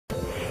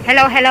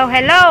Hello, hello,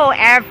 hello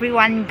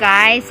everyone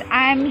guys.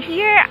 I'm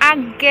here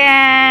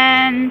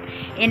again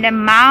in the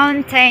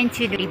mountain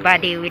to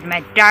everybody with my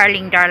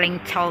darling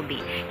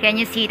Toby. Can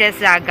you see this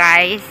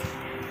guys?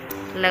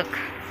 Look,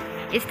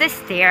 it's the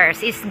stairs.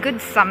 It's good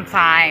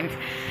sometimes,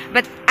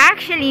 but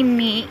actually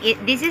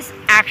this is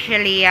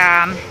actually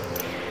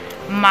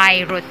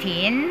my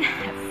routine.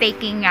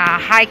 Taking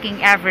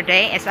hiking every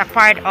day as a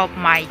part of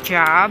my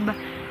job.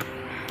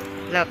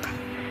 Look,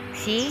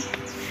 see?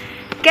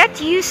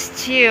 Get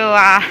used to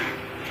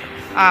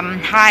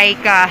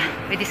hike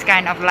with this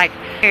kind of like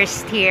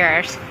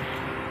stairs.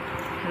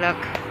 Look,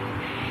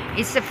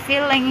 it's a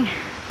feeling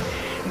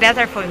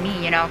better for me,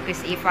 you know, because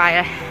if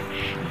I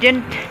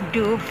didn't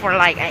do for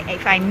like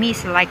if I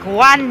miss like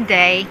one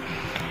day,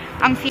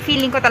 ang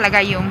feeling ko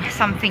talaga yung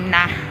something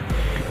na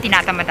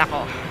tinatamad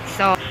ako.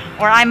 So,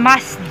 or I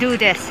must do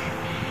this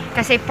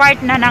kasi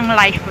part na ng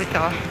life ko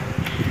to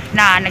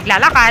na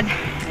naglalakad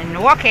and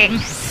walking.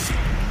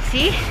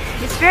 See?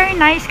 It's very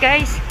nice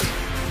guys.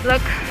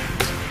 Look.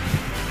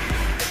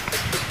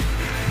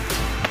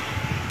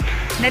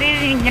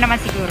 Naririnig niyo naman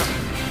siguro.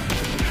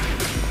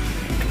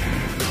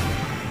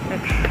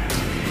 Look.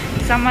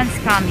 Someone's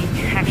coming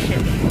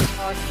actually.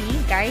 Oh,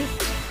 see guys?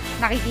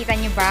 Nakikita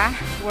niyo ba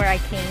where I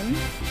came?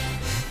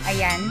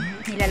 Ayan.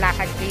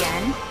 Nilalakad ko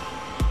yan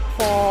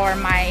for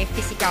my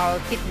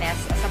physical fitness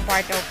as a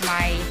part of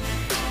my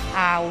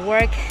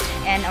work,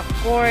 and of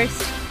course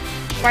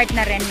part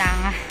na rin ng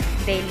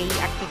daily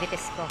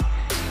activities ko.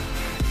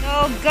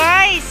 So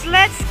guys,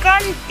 let's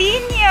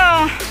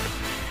continue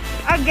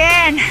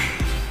again.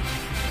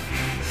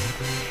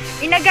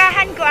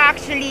 Inagahan ko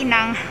actually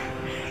ng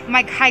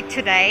mag-hike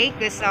today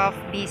because of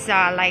this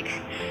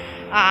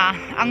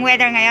ang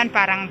weather ngayon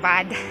parang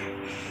bad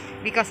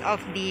because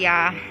of the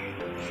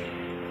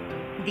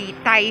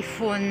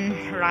typhoon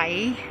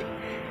Rai.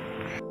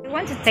 I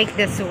want to take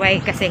this way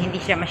kasi hindi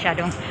siya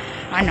masyadong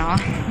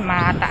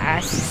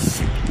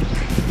mataas.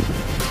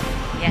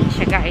 Yan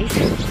siya guys.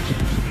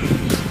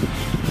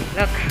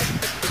 Look.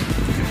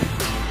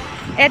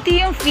 Ito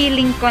yung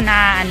feeling ko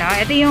na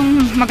ito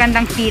yung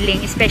magandang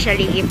feeling,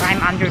 especially if I'm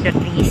under the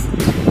trees.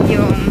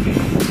 Yung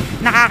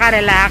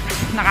nakaka-relax,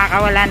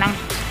 nakakawala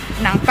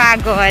ng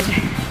pagod.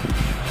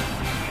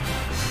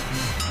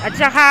 At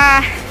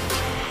saka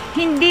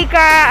hindi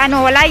ka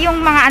wala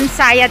yung mga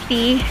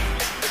anxiety,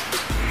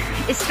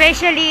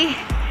 especially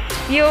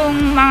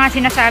yung mga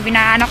sinasabi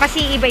na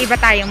kasi iba-iba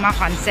tayong mga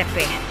concept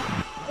eh.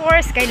 Of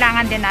course,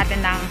 kailangan din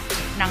natin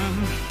ng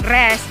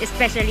rest,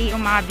 especially yung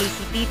mga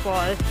busy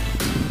people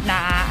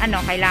na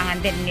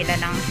kailangan din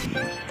nila ng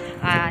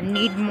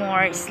need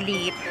more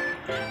sleep,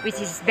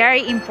 which is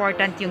very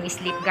important yung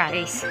sleep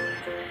guys.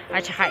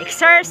 At saka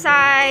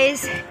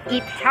exercise,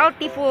 eat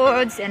healthy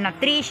foods and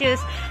nutritious.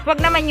 Wag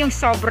naman yung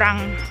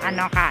sobrang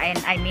kain,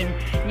 I mean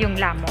yung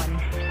lamon.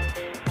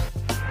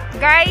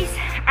 Guys,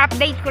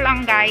 update ko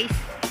lang guys.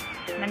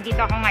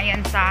 Nandito ako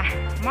ngayon sa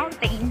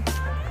mountain.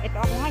 Ito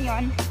ako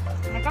ngayon,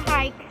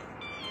 nagka-hike.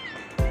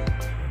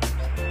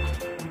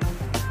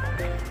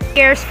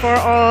 Cares for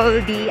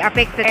all the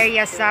affected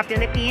areas sa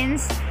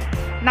Philippines.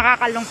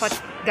 Nakakalungkot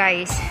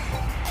guys.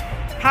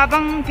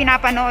 Habang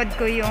pinapanood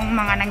ko yung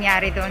mga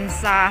nangyari doon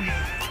sa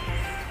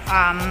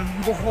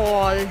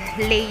Bohol,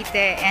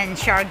 Leyte, and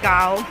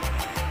Siargao,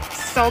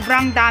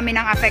 sobrang dami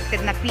ng affected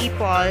na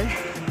people.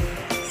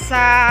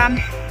 Sa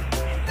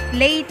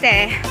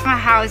Leyte, mga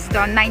house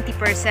doon,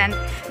 90%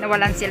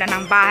 nawalan sila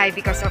ng bahay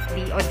because of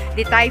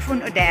the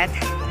Typhoon Odette.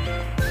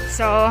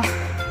 So,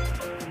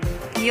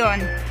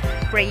 yun,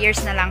 prayers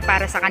na lang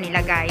para sa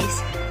kanila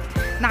guys.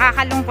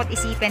 Nakakalungkot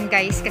isipin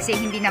guys kasi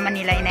hindi naman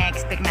nila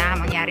ina-expect na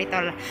mangyari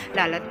to,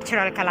 lalo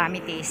natural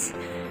calamities.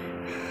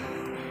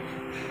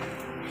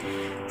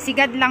 Si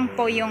God lang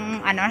po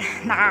yung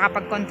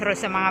nakakapag-control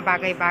sa mga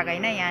bagay-bagay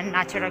na yan,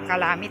 natural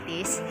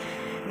calamities,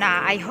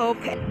 na I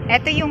hope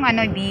ito yung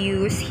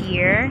views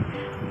here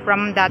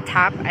from the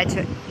top. At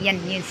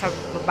yan yun sa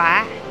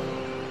baba,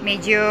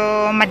 medyo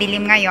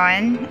madilim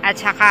ngayon, at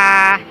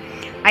saka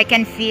I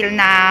can feel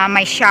na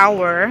may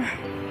shower.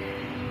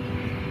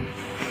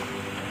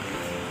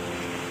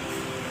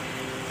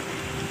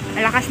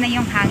 Malakas na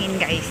yung hangin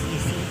guys,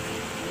 you see.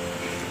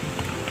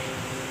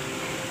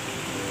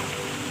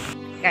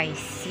 Guys,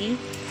 see?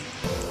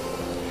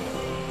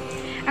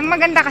 Ang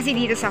maganda kasi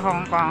dito sa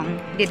Hong Kong,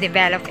 they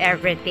develop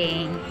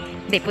everything.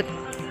 They put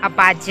a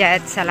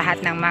budget sa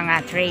lahat ng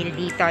mga trail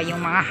dito, yung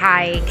mga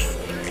hikes.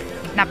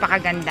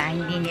 Napakaganda,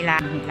 hindi nila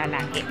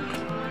nilalagay.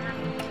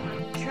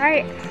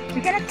 Try, we're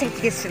gonna take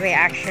this way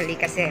actually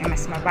kasi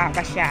mas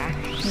mababa siya.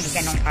 Hindi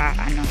ganun ka,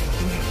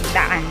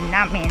 daan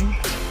namin.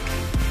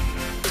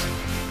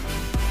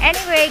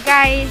 Anyway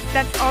guys,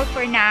 that's all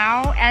for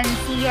now, and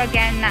see you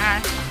again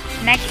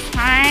next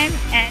time,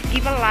 and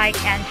give a like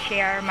and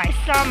share my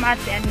so much,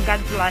 and God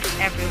bless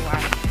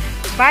everyone.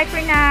 Bye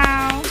for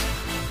now.